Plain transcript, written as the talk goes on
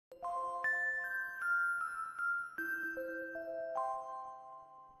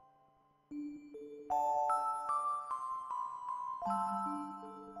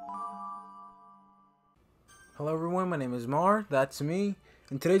Hello everyone, my name is Mar, that's me,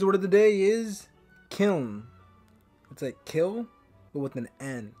 and today's word of the day is kiln. It's like kill, but with an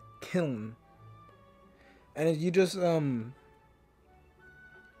N. Kiln. And if you just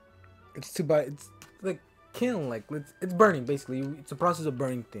it's like kiln, like it's burning basically. It's a process of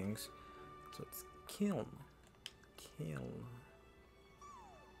burning things. So it's kiln. Kiln.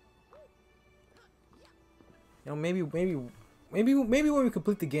 You know, maybe when we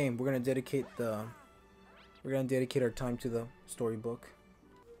complete the game, we're gonna dedicate our time to the storybook.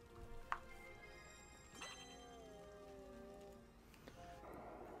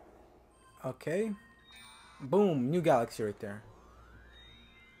 Okay. Boom, new galaxy right there.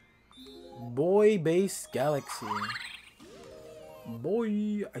 Boy base galaxy.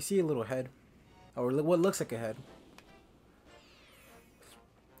 Boy, I see a little head. Or what looks like a head.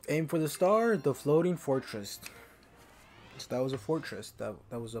 Aim for the star, the floating fortress. So that was a fortress that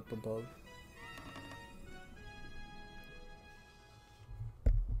was up above.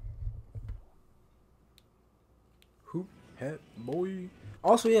 Hoop, head, boy.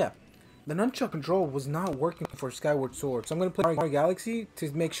 Also, yeah, the nunchuck control was not working for Skyward Sword, so I'm gonna play Mario Galaxy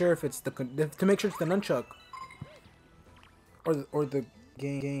to make sure if it's the nunchuck or the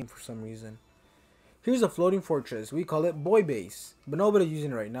game for some reason. Here's a floating fortress. We call it Boy Base, but nobody's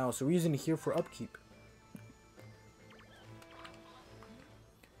using it right now, so we're using it here for upkeep.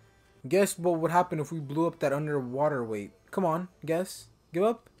 Guess what would happen if we blew up that underwater weight? Come on, guess. Give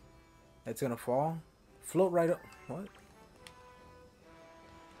up. It's gonna fall. Float right up. What?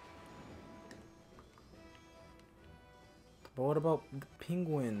 But what about the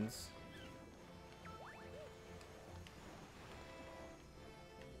penguins?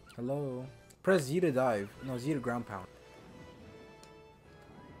 Hello? Press Z to dive. No, Z to ground pound.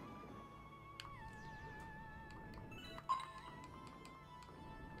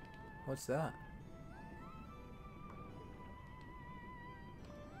 What's that?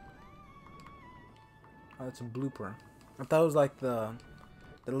 Oh, that's a blooper. I thought it was like the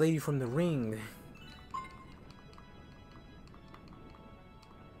lady from The Ring.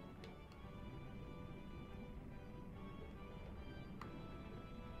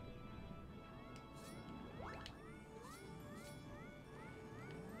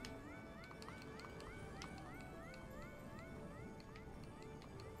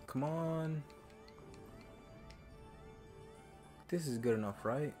 Come on. This is good enough,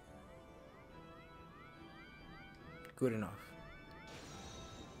 right? Good enough.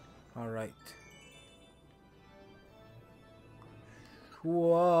 Alright.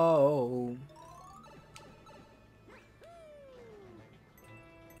 Whoa.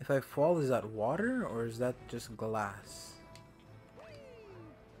 If I fall, is that water or is that just glass?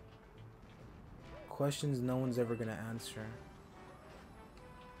 Questions no one's ever gonna answer.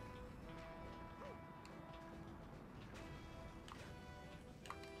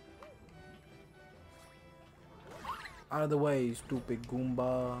 Out of the way, stupid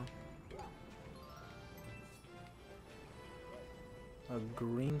Goomba. A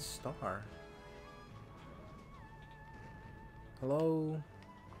green star. Hello?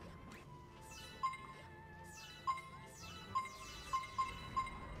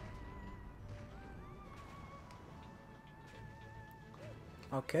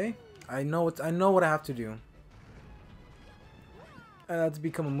 Okay. I know what I have to do. I have to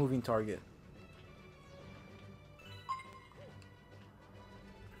become a moving target.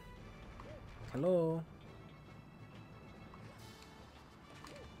 Hello?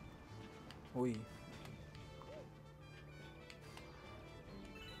 Oi.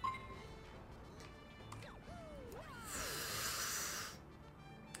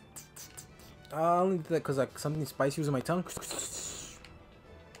 I only did that because like something spicy was in my tongue.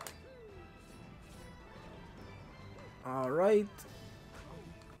 Alright.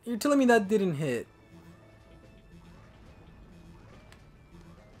 You're telling me that didn't hit.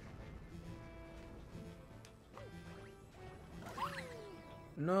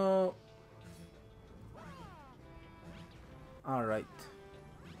 No. Alright.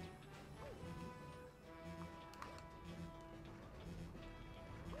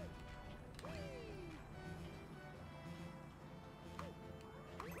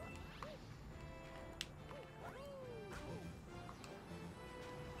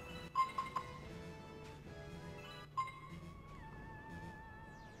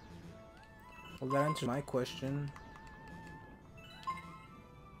 Well, that answers my question.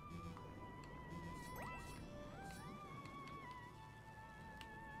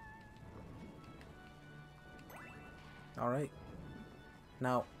 Alright.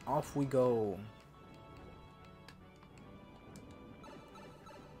 Now, off we go.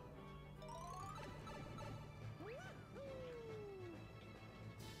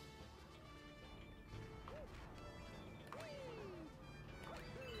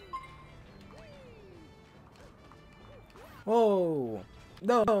 Whoa!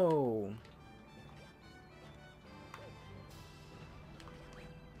 No!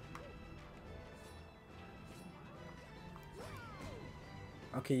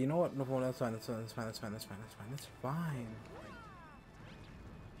 Okay, you know what? No, that's fine. That's fine. That's fine. That's fine. That's fine. That's fine. That's fine.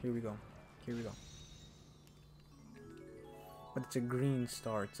 Here we go. Here we go. But it's a green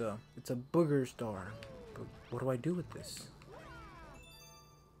star. It's a booger star. But what do I do with this?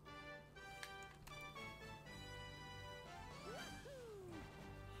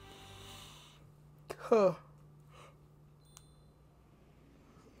 Huh.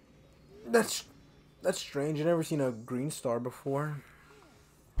 That's strange. I've never seen a green star before.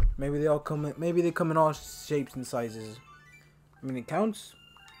 Maybe they all come in, maybe they come in all shapes and sizes. I mean, it counts.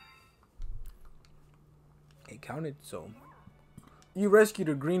 It counted, so. You rescued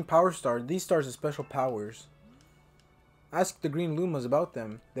a green power star. These stars have special powers. Ask the green Lumas about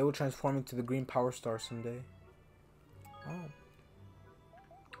them. They will transform into the green power star someday. Oh.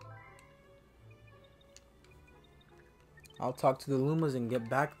 I'll talk to the Lumas and get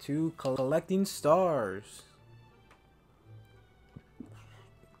back to collecting stars.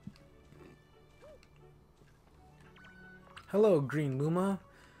 Hello, Green Luma.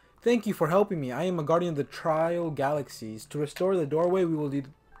 Thank you for helping me. I am a guardian of the Trial Galaxies. To restore the doorway, we will need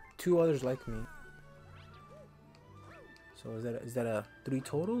 2 others like me. So is that a 3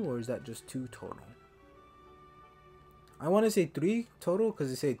 total, or is that just 2 total? I want to say 3 total because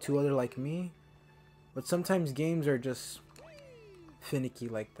they say 2 other like me. But sometimes games are just finicky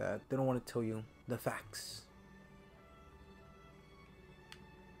like that. They don't want to tell you the facts.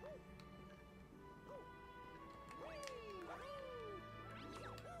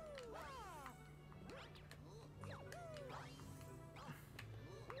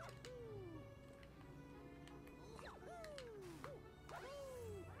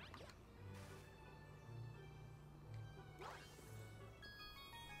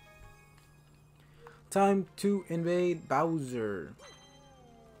 Time to invade Bowser.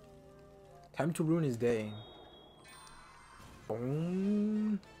 Time to ruin his day.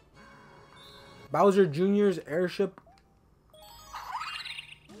 Boom. Bowser Jr.'s airship.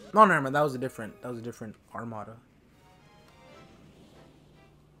 No, never mind. That was a different armada.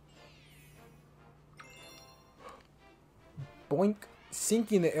 Boink.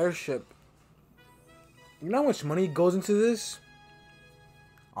 Sinking the airship. You know how much money goes into this?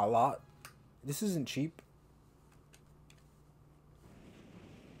 A lot. This isn't cheap.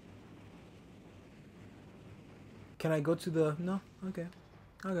 Can I go to the... No? Okay.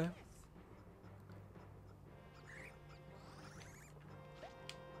 Okay.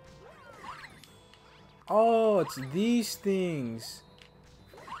 Oh, it's these things.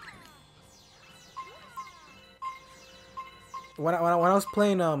 When I was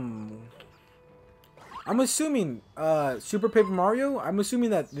playing, I'm assuming, Super Paper Mario, I'm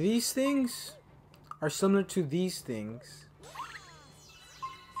assuming that these things are similar to these things.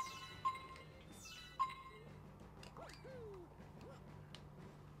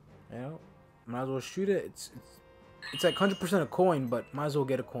 You know, might as well shoot it. It's like 100% a coin, but might as well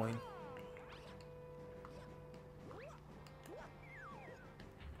get a coin.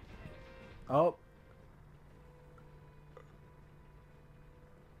 Oh.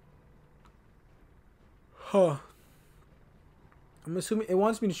 Huh. I'm assuming it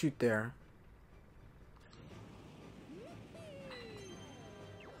wants me to shoot there.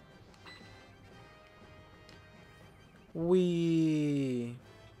 We.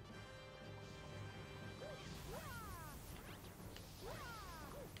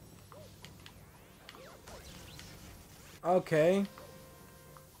 Okay.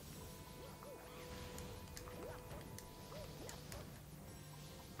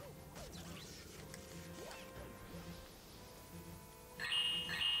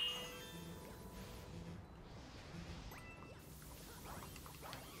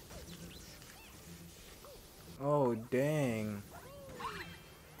 Oh, dang.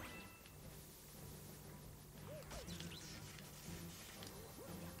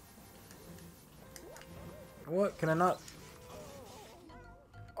 What? Can I not?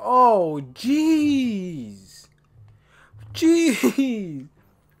 Oh, jeez. Jeez.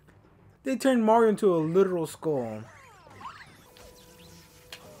 They turned Mario into a literal skull.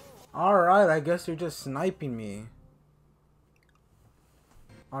 Alright, I guess they're just sniping me.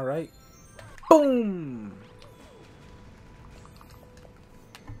 Alright. Boom!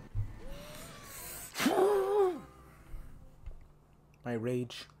 My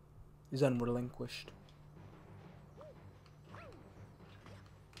rage is unrelinquished.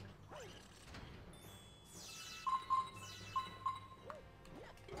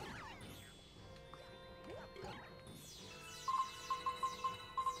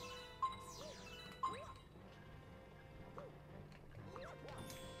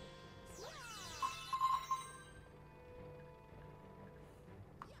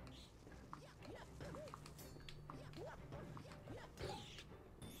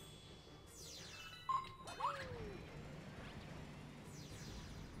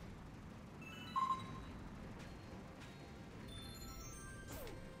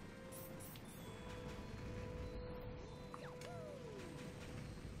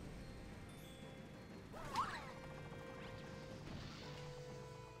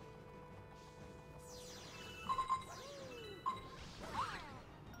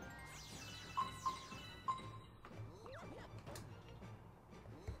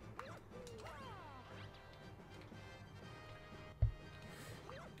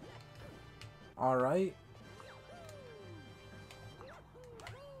 Alright.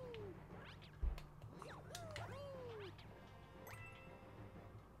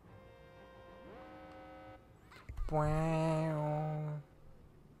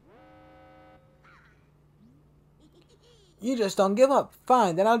 You just don't give up.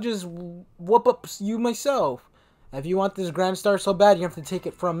 Fine, then I'll just whoop up you myself. If you want this Grand Star so bad, you have to take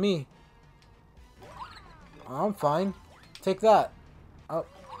it from me. I'm fine. Take that. Oh.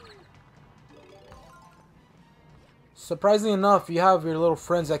 Surprisingly enough, you have your little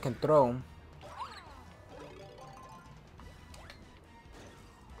friends that can throw.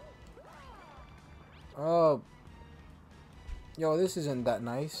 Oh. Yo, this isn't that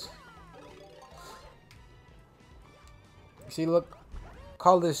nice. See, look.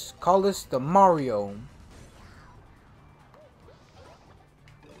 Call this the Mario.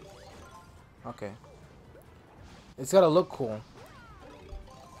 Okay. It's gotta look cool.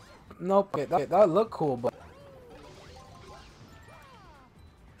 Nope. Okay, that looked cool, but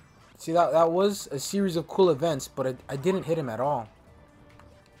see, that was a series of cool events, but I didn't hit him at all.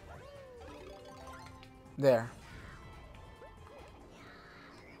 There.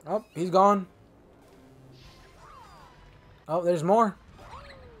 Oh, he's gone. Oh, there's more.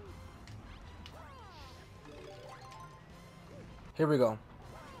 Here we go.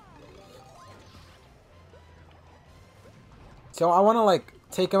 So I want to like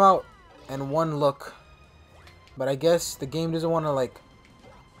take him out in one look, but I guess the game doesn't want to like.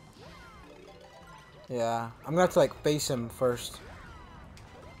 Yeah, I'm gonna have to like face him first.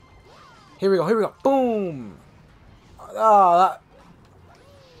 Here we go. Here we go. Boom. Oh, that.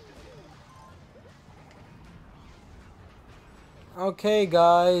 Okay,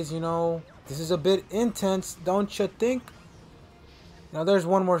 guys. You know this is a bit intense, don't you think? Now there's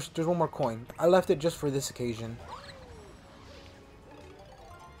one more. There's one more coin. I left it just for this occasion.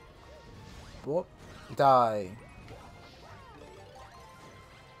 Whoop. Die.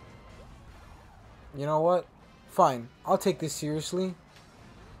 You know what? Fine. I'll take this seriously.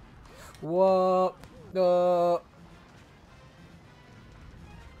 What?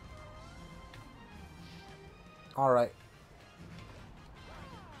 Alright.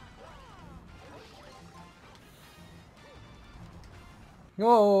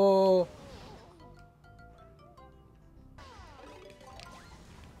 No.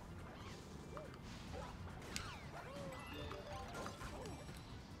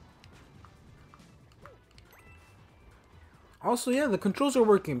 Also, yeah, the controls are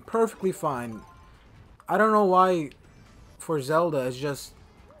working perfectly fine. I don't know why for Zelda it's just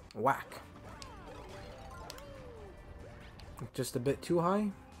whack. Just a bit too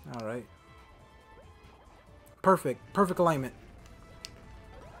high? Alright. Perfect. Perfect alignment.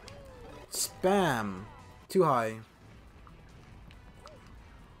 Spam. Too high.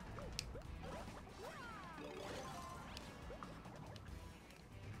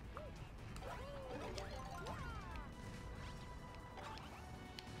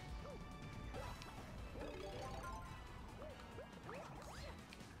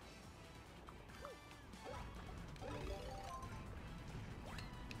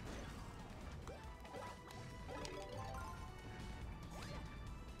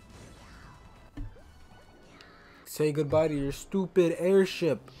 Say goodbye to your stupid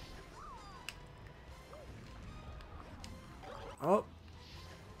airship. Oh.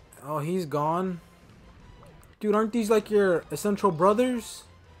 Oh, he's gone. Dude, aren't these like your essential brothers?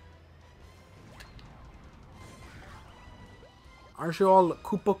 Aren't you all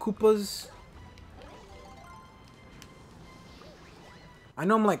Koopa Koopas? I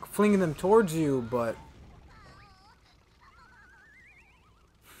know I'm like flinging them towards you, but...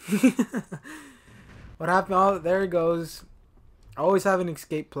 What happened? Oh, there it goes. I always have an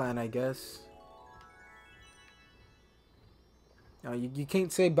escape plan, I guess. Now, you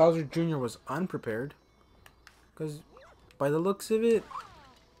can't say Bowser Jr. was unprepared. Because by the looks of it...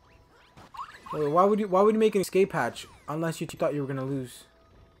 Wait, why would you make an escape hatch unless you thought you were going to lose?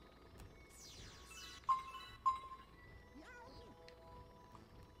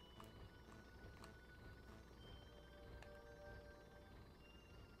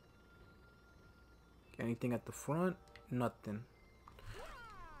 Anything at the front? Nothing.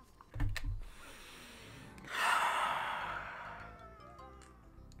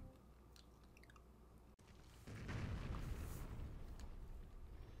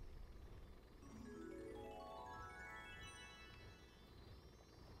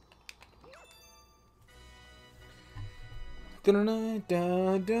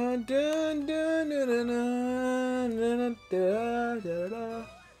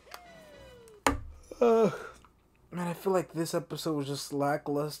 Man, I feel like this episode was just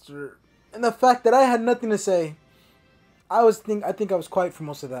lackluster. And the fact that I had nothing to say. I think I was quiet for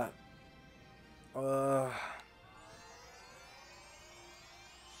most of that.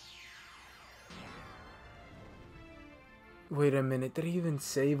 Wait a minute. Did he even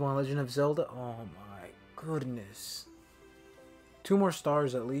save on Legend of Zelda? Oh my goodness. 2 more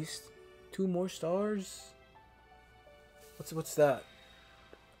stars at least. 2 more stars? What's that?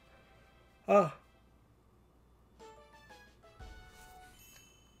 Ah.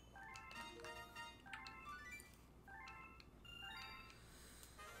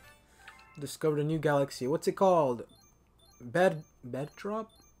 Discovered a new galaxy. What's it called? Bedrop?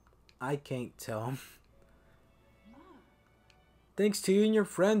 I can't tell. Thanks to you and your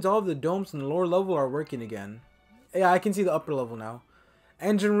friends, all of the domes in the lower level are working again. Yeah, I can see the upper level now.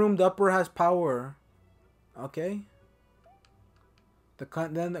 Engine room, the upper has power. Okay.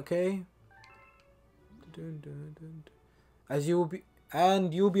 Okay. As you will be,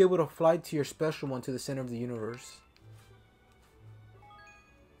 and you'll be able to fly to your special one to the center of the universe.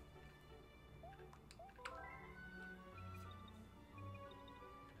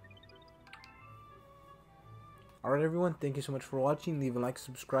 Alright everyone, thank you so much for watching. Leave a like,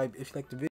 subscribe if you liked the video.